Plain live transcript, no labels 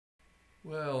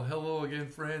Well, hello again,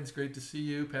 friends. Great to see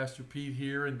you. Pastor Pete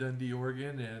here in Dundee,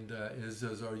 Oregon. And as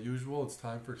our usual, it's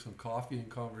time for some coffee and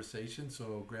conversation.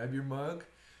 So grab your mug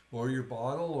or your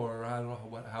bottle, or I don't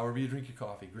know, however you drink your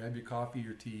coffee. Grab your coffee,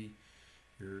 your tea,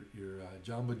 your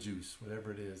Jamba Juice,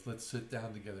 whatever it is. Let's sit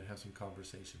down together and have some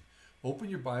conversation. Open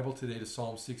your Bible today to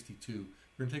Psalm 62.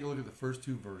 We're going to take a look at the first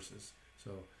two verses.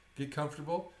 So get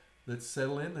comfortable. Let's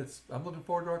settle in. I'm looking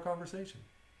forward to our conversation.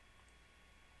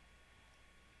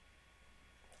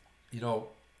 You know,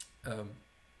 um,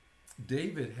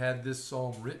 David had this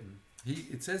psalm written.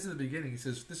 It says in the beginning, he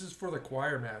says, "This is for the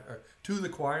choir master, to the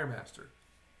choir master."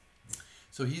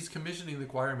 So he's commissioning the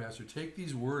choir master. Take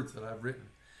these words that I've written,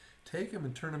 take them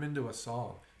and turn them into a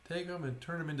song. Take them and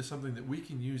turn them into something that we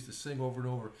can use to sing over and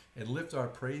over and lift our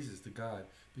praises to God,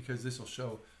 because this will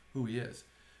show who He is.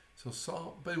 So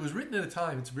Psalm, but it was written at a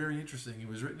time. It's very interesting. It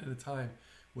was written at a time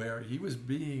where he was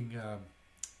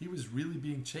really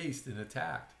being chased and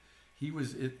attacked. He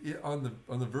was on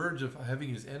the verge of having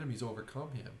his enemies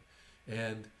overcome him,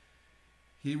 and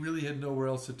he really had nowhere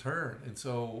else to turn. And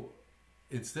so,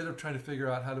 instead of trying to figure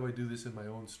out how do I do this in my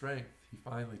own strength, he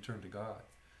finally turned to God,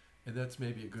 and that's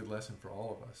maybe a good lesson for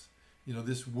all of us. You know,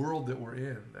 this world that we're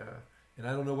in, and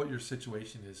I don't know what your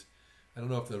situation is. I don't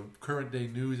know if the current day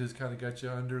news has kind of got you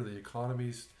under, the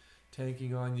economy's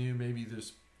tanking on you. Maybe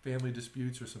there's family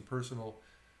disputes or some personal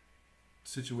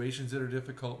situations that are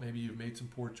difficult. Maybe you've made some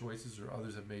poor choices, or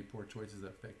others have made poor choices that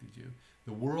affected you.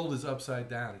 The world is upside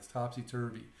down. It's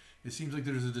topsy-turvy. It seems like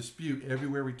there's a dispute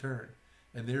everywhere we turn.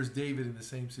 And there's David in the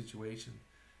same situation.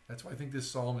 That's why I think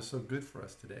this psalm is so good for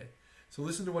us today. So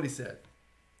listen to what he said.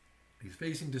 He's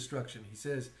facing destruction. He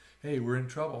says, hey, we're in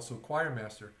trouble. So choir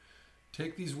master,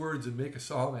 take these words and make a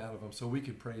song out of them so we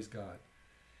can praise God.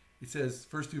 He says,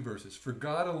 first two verses, "For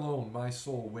God alone my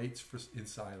soul waits in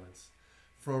silence.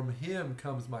 From Him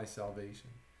comes my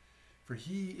salvation. For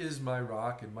He is my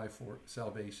rock and my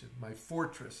salvation. My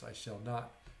fortress, I shall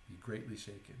not be greatly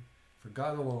shaken. For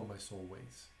God alone my soul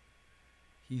waits.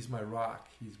 He's my rock.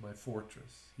 He's my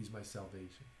fortress. He's my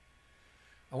salvation."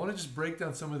 I want to just break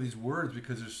down some of these words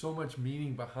because there's so much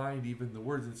meaning behind even the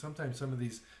words. And sometimes some of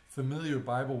these familiar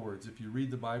Bible words, if you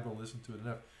read the Bible and listen to it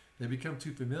enough, they become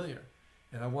too familiar.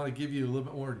 And I want to give you a little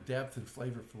bit more depth and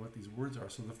flavor for what these words are.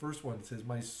 So the first one says,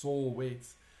 "My soul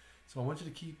waits." So I want you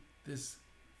to keep this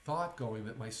thought going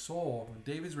that my soul, when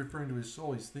David's referring to his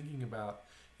soul, he's thinking about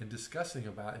and discussing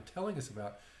about and telling us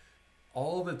about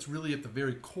all that's really at the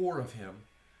very core of him.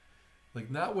 Like,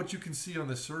 not what you can see on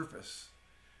the surface,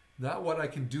 not what I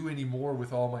can do anymore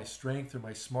with all my strength or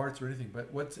my smarts or anything,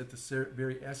 but what's at the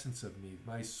very essence of me,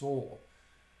 my soul,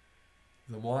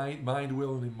 the mind,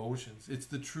 will, and emotions. It's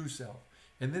the true self.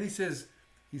 And then he says,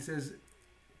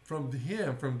 from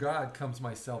Him, from God, comes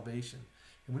my salvation.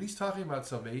 And when he's talking about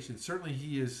salvation, certainly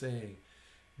he is saying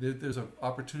that there's an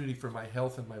opportunity for my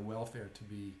health and my welfare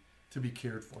to be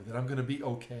cared for, that I'm going to be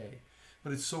okay.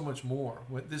 But it's so much more.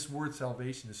 This word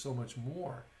salvation is so much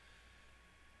more.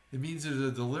 It means there's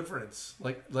a deliverance,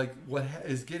 like what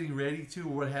is getting ready to,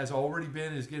 what has already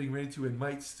been, is getting ready to, and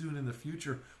might soon in the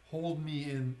future hold me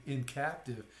in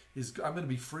captive. I'm going to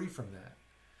be free from that.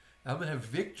 I'm going to have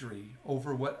victory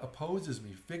over what opposes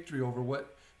me, victory over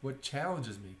what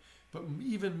challenges me. But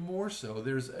even more so,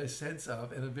 there's a sense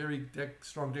of, and a very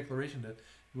strong declaration that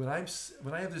when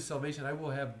I have this salvation, I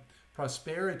will have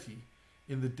prosperity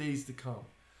in the days to come.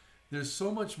 There's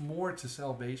so much more to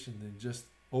salvation than just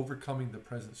overcoming the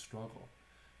present struggle.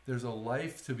 There's a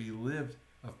life to be lived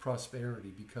of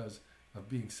prosperity because of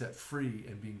being set free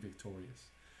and being victorious.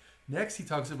 Next, he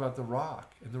talks about the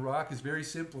rock. And the rock is very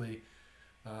simply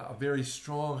a very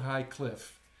strong, high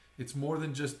cliff. It's more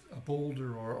than just a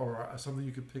boulder or something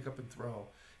you could pick up and throw.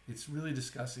 It's really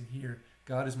discussing here,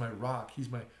 God is my rock. He's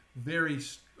my very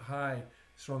high,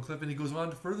 strong cliff. And he goes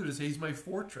on to further to say he's my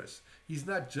fortress. He's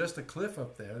not just a cliff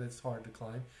up there that's hard to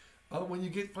climb. When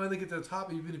you finally get to the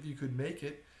top, even if you could make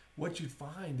it, what you'd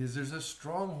find is there's a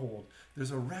stronghold.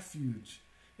 There's a refuge.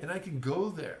 And I can go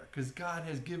there because God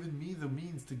has given me the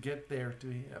means to get there to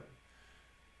Him.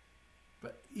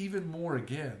 But even more,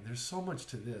 again, there's so much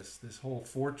to this whole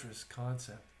fortress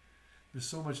concept. There's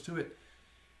so much to it.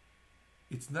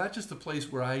 It's not just a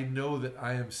place where I know that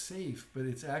I am safe, but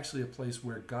it's actually a place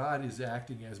where God is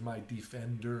acting as my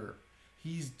defender.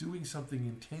 He's doing something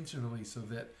intentionally so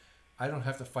that I don't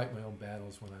have to fight my own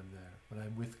battles when I'm there, when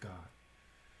I'm with God.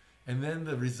 And then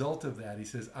the result of that, he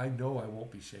says, I know I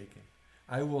won't be shaken.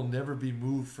 I will never be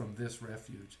moved from this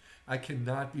refuge. I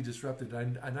cannot be disrupted.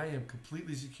 And I am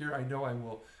completely secure. I know I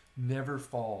will never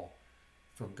fall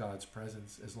from God's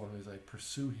presence as long as I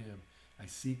pursue Him, I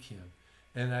seek Him,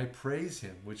 and I praise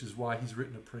Him, which is why he's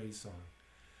written a praise song.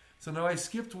 So now I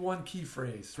skipped one key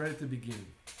phrase right at the beginning.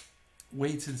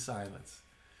 Waits in silence.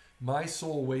 My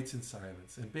soul waits in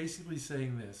silence. And basically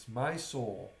saying this, my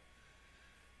soul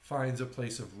finds a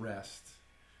place of rest.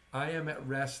 I am at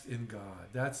rest in God.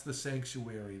 That's the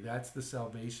sanctuary. That's the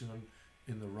salvation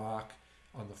in the rock,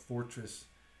 on the fortress.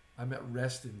 I'm at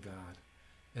rest in God.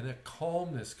 And a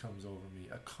calmness comes over me.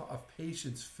 A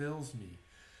patience fills me.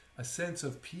 A sense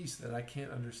of peace that I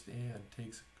can't understand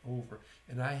takes over.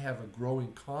 And I have a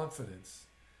growing confidence.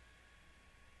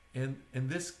 And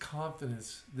this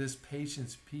confidence, this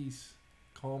patience, peace,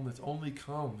 calmness only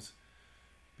comes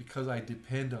because I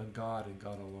depend on God and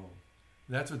God alone.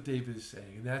 And that's what David is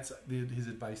saying. And that's his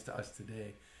advice to us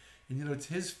today. And you know, it's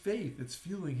his faith that's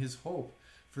fueling his hope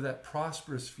for that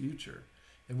prosperous future.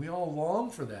 And we all long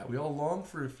for that. We all long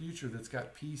for a future that's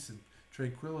got peace and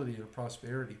tranquility and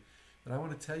prosperity. But I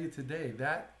want to tell you today,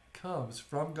 that comes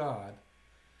from God,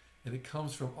 and it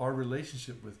comes from our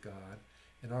relationship with God.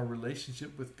 And our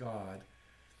relationship with God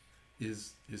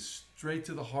is straight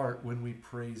to the heart when we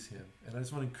praise him. And I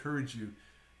just want to encourage you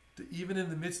to, even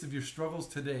in the midst of your struggles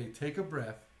today, take a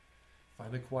breath,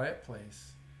 find a quiet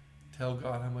place, tell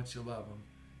God how much you love him,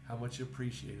 how much you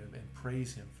appreciate him, and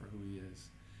praise him for who he is.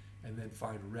 And then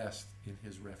find rest in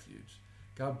his refuge.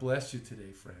 God bless you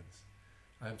today, friends.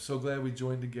 I'm so glad we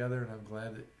joined together, and I'm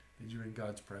glad that you're in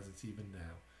God's presence even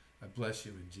now. I bless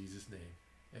you in Jesus' name.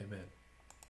 Amen.